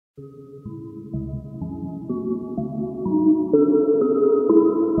Yeah.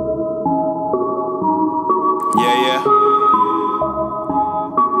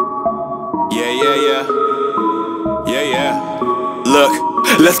 Look,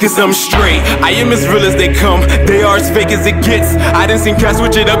 let's get something straight. I am as real as they come. They are as fake as it gets. I done seen cats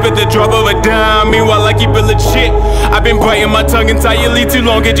switch it up at the drop of a dime. Meanwhile, I keep it legit. I've been biting my tongue entirely too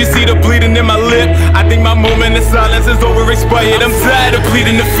long. Can't you see the bleeding in my lip? I think my moment of silence is over expired. I'm tired of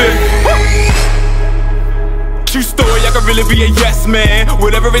pleading the fifth. True story, I could really be a yes man.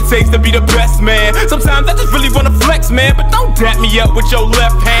 Whatever it takes to be the best man. Sometimes I just really wanna flex, man, but don't dap me up with your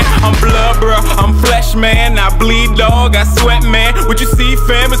left hand. I'm blood, bro, I'm flesh, man. I bleed, dog, I sweat, man. What you see,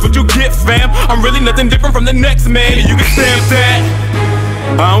 fam, is what you get, fam. I'm really nothing different from the next man. You can stamp that.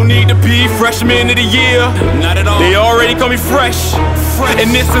 I don't need to be freshman of the year. Not at all. They already call me fresh. And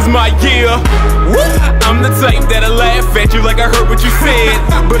this is my year. I'm the type that'll laugh at you like I heard what you said,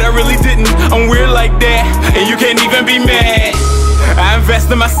 but I really didn't. I'm weird like that, and you can't even be mad. I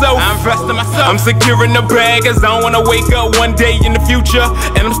invest in myself. I'm securing the bag, cause I don't wanna wake up one day in the future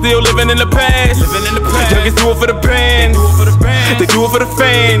and I'm still living in the past. Youngins do it for the bands, they do it for the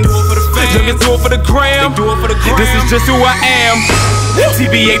fans. Youngins do it for the gram. This is just who I am.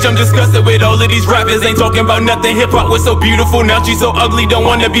 TBH, I'm disgusted with all of these rappers. Ain't talking about nothing. Hip-hop was so beautiful, now she's so ugly. Don't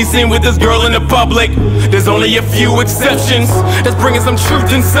wanna be seen with this girl in the public. There's only a few exceptions that's bringing some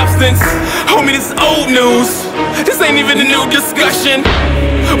truth and substance. Homie, this is old news. This ain't even a new discussion.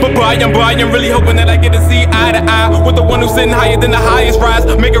 But I'm really hoping that I get to see eye to eye with the one who's sitting higher than the highest rise.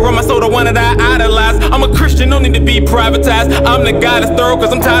 Make it run my soul, the one that I idolize. I'm a Christian, don't need to be privatized. I'm the guy that's thorough,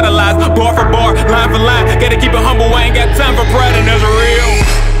 cause I'm tired of lies. Bar for bar, line for line, gotta keep it humble, I ain't got time for pride, and that's real.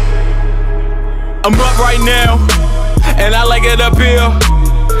 I'm up right now, and I like it up here.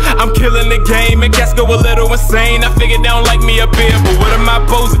 I'm killing the game, and cats go a little insane. I figure they don't like me up here, but what am I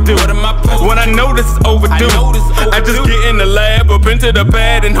supposed to do? When I know this is overdue, I just get in the lab, up into the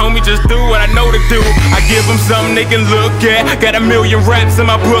pad, and homie just do what I know to do. I give them something they can look at. Got a million raps in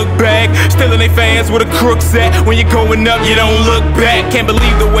my book bag, stealing they fans with a crook set. When you're going up, you don't look back. Can't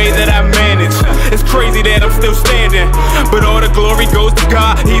believe the way that I manage. It's crazy that I'm still standing, but all the glory goes to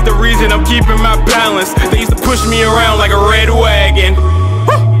God. He's the reason I'm keeping my balance. They used to push me around like a red wagon.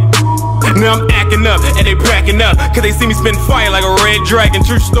 Now I'm acting up, and they backing up, cause they see me spin fire like a red dragon.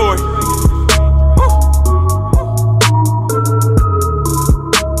 True story.